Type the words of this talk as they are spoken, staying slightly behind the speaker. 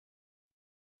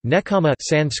Nekkhamma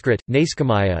Sanskrit,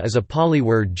 Naiskammaya is a Pali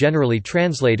word generally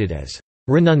translated as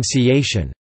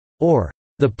renunciation or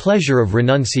the pleasure of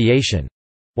renunciation,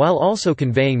 while also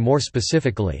conveying more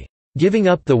specifically, giving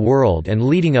up the world and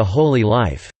leading a holy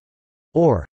life,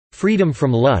 or freedom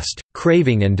from lust,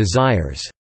 craving and desires.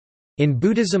 In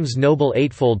Buddhism's Noble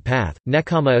Eightfold Path,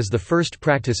 Nekkhamma is the first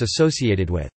practice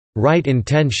associated with right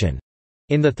intention.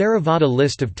 In the Theravada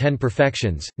list of 10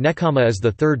 perfections, Nekkhamma is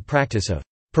the third practice of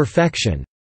perfection.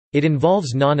 It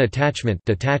involves non-attachment,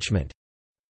 detachment.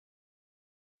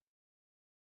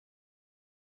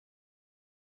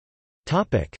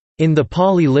 In the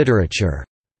Pali literature.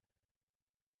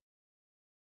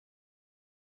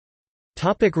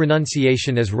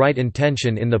 Renunciation as right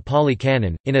intention. In the Pali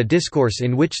Canon, in a discourse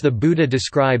in which the Buddha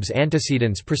describes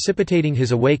antecedents precipitating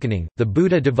his awakening, the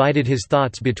Buddha divided his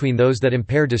thoughts between those that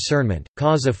impair discernment,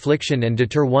 cause affliction and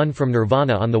deter one from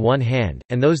nirvana on the one hand,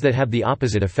 and those that have the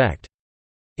opposite effect.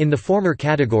 In the former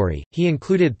category, he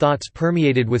included thoughts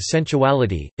permeated with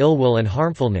sensuality, ill-will and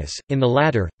harmfulness; in the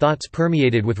latter, thoughts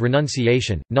permeated with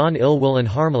renunciation, non-ill-will and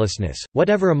harmlessness.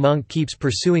 Whatever a monk keeps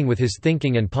pursuing with his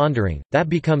thinking and pondering, that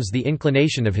becomes the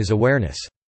inclination of his awareness.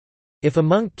 If a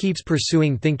monk keeps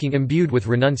pursuing thinking imbued with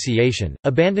renunciation,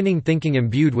 abandoning thinking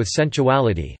imbued with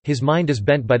sensuality, his mind is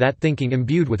bent by that thinking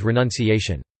imbued with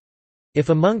renunciation. If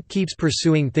a monk keeps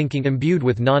pursuing thinking imbued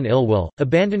with non-ill will,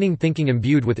 abandoning thinking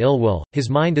imbued with ill will, his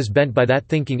mind is bent by that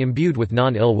thinking imbued with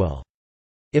non-ill will.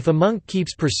 If a monk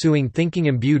keeps pursuing thinking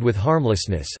imbued with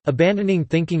harmlessness, abandoning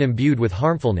thinking imbued with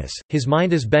harmfulness, his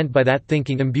mind is bent by that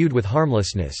thinking imbued with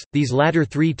harmlessness. These latter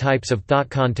three types of thought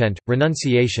content,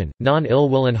 renunciation, non-ill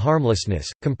will and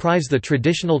harmlessness, comprise the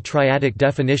traditional triadic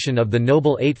definition of the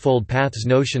Noble Eightfold Path's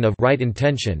notion of right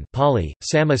intention, Pali,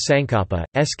 Samma Sankappa,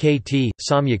 Skt,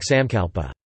 Samyak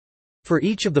Samkalpa. For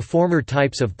each of the former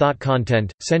types of thought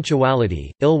content,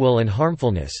 sensuality, ill-will and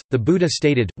harmfulness, the Buddha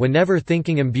stated, whenever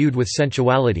thinking imbued with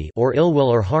sensuality or ill-will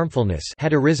or harmfulness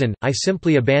had arisen, I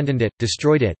simply abandoned it,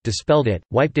 destroyed it, dispelled it,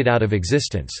 wiped it out of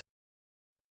existence.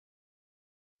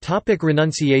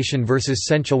 Renunciation versus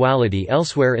sensuality.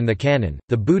 Elsewhere in the canon,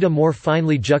 the Buddha more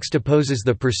finely juxtaposes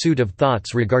the pursuit of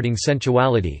thoughts regarding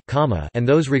sensuality kama and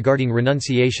those regarding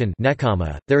renunciation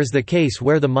nekkhamma. There is the case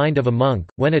where the mind of a monk,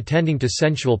 when attending to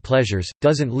sensual pleasures,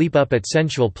 doesn't leap up at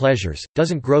sensual pleasures,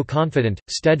 doesn't grow confident,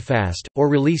 steadfast, or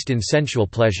released in sensual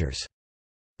pleasures.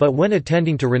 But when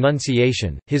attending to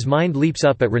renunciation, his mind leaps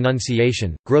up at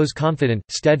renunciation, grows confident,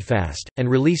 steadfast, and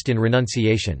released in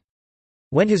renunciation.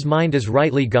 When his mind is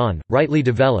rightly gone, rightly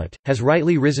developed, has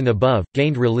rightly risen above,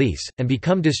 gained release, and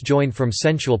become disjoined from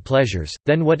sensual pleasures,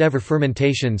 then whatever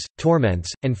fermentations, torments,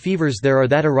 and fevers there are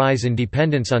that arise in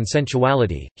dependence on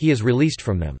sensuality, he is released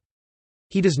from them.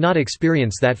 He does not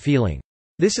experience that feeling.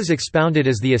 This is expounded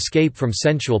as the escape from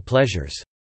sensual pleasures.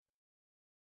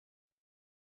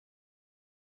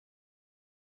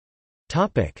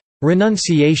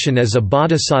 Renunciation as a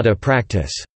bodhisatta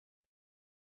practice.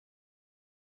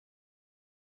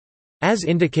 As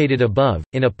indicated above,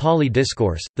 in a Pali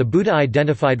discourse, the Buddha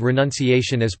identified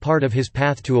renunciation as part of his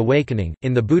path to awakening.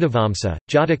 In the Buddhavamsa,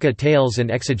 Jataka tales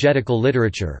and exegetical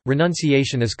literature,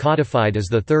 renunciation is codified as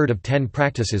the third of 10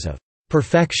 practices of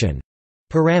perfection,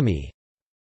 parami.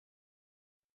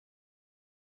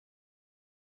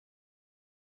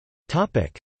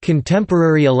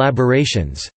 Contemporary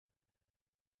elaborations.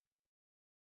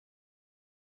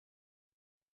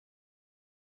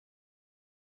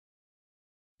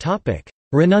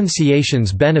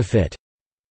 Renunciation's benefit.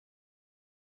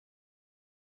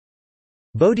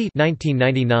 Bodhi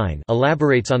 1999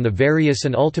 elaborates on the various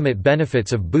and ultimate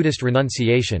benefits of Buddhist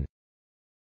renunciation.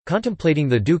 Contemplating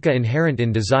the dukkha inherent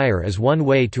in desire is one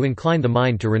way to incline the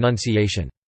mind to renunciation.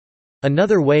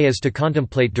 Another way is to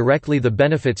contemplate directly the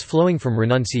benefits flowing from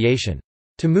renunciation.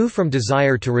 To move from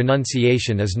desire to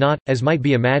renunciation is not, as might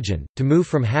be imagined, to move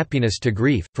from happiness to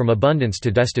grief, from abundance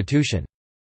to destitution.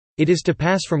 It is to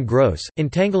pass from gross,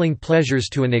 entangling pleasures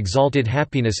to an exalted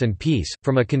happiness and peace,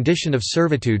 from a condition of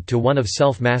servitude to one of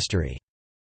self-mastery.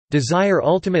 Desire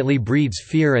ultimately breeds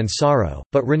fear and sorrow,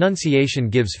 but renunciation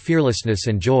gives fearlessness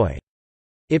and joy.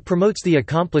 It promotes the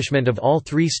accomplishment of all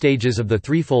three stages of the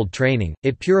threefold training,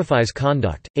 it purifies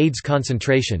conduct, aids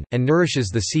concentration, and nourishes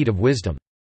the seed of wisdom.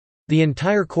 The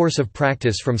entire course of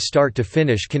practice from start to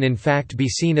finish can in fact be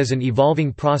seen as an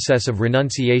evolving process of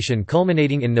renunciation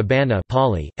culminating in nibbana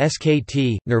Pali,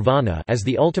 Skt, nirvana as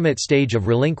the ultimate stage of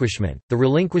relinquishment, the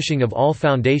relinquishing of all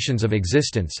foundations of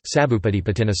existence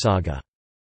Sabbupatipatinasaga.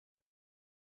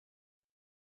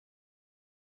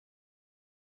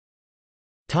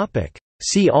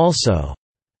 See also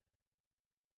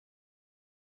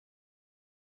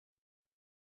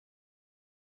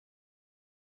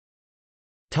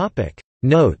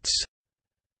Notes.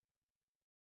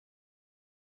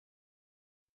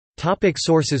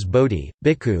 Sources: Bodhi,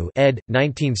 Bhikkhu, ed.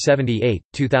 1978,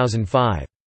 2005.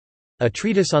 A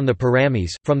Treatise on the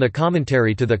Paramis, from the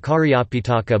Commentary to the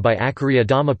Karyapitaka by Acharya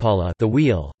Dhammapala, The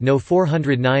Wheel, No.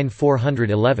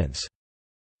 409-411.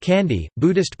 Kandy,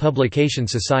 Buddhist Publication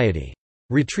Society.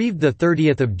 Retrieved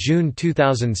 30 June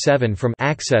 2007 from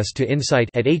Access to Insight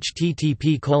at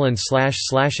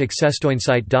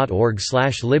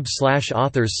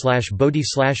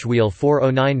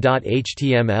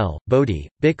http://accesstoinsight.org/libs/authors/bodhi/wheel409.html. Bodhi,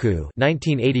 Bhikkhu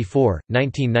 1984,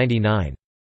 1999.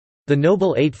 The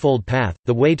Noble Eightfold Path,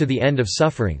 The Way to the End of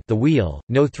Suffering, The Wheel,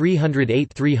 No.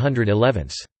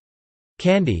 308-311.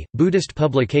 Kandy, Buddhist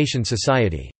Publication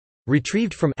Society.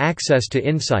 Retrieved from Access to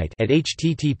Insight at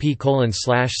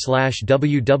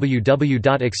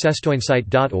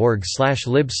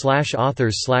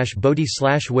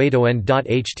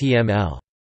http://www.accesstoinsight.org/lib/authors/bodhi/wadoen.html.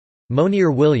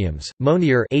 Monier Williams,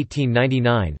 Monier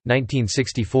 1899,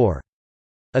 1964.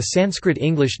 A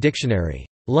Sanskrit-English Dictionary.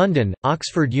 London,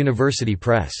 Oxford University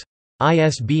Press.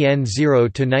 ISBN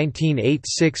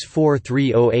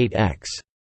 0-19864308-X.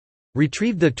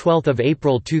 Retrieved 12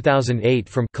 April 2008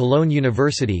 from Cologne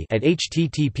University at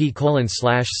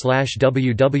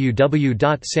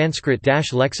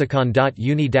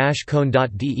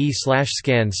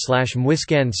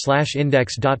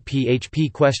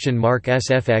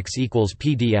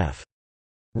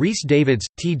Rhys Davids,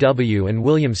 T.W. and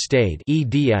William Stade,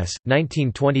 eds.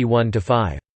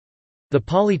 1921-5. The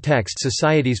Pali Text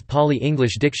Society's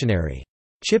Pali-English Dictionary.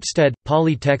 Chipstead,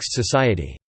 Pali Text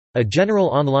Society. A general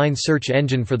online search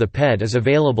engine for the PED is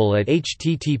available at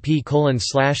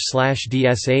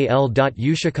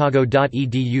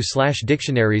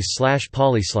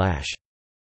http://dsal.uchicago.edu/dictionaries/pali/.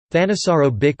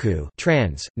 Thanissaro Bhikkhu,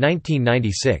 trans.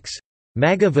 1996.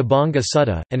 Magga Vibhanga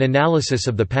Sutta, An Analysis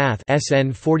of the Path,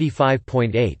 SN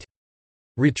 45.8.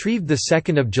 Retrieved 2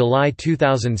 July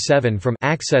 2007 from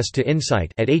Access to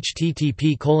Insight at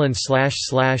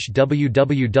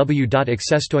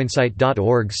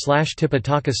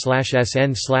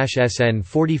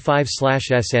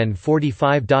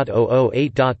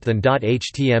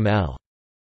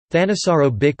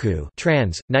Thanissaro Bhikkhu,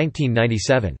 trans.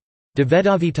 1997.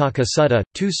 Dvedavitaka Sutta,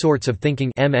 Two Sorts of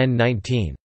Thinking, MN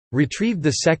 19. Retrieved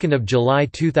 2 July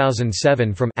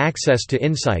 2007 from Access to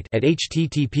Insight at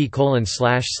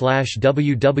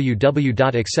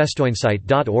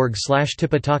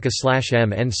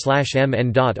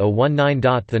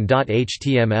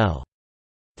http://www.accesstoinsight.org/tipitaka/mn/mn.019.than.html.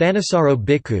 Thanissaro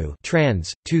Bhikkhu,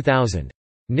 trans. 2000.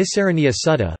 Nisaraniya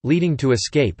Sutta, Leading to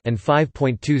Escape and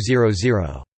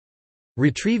 5.200.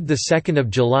 Retrieved 2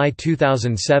 July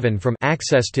 2007 from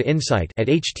Access to Insight at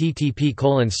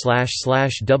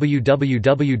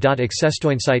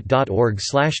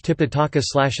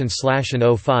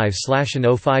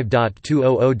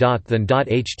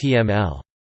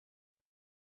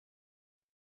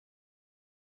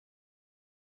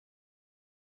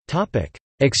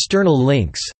External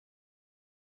links.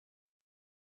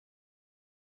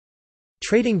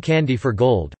 Trading Candy for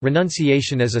Gold,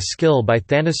 Renunciation as a Skill by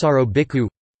Thanissaro Bhikkhu.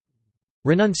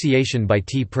 Renunciation by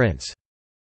T. Prince.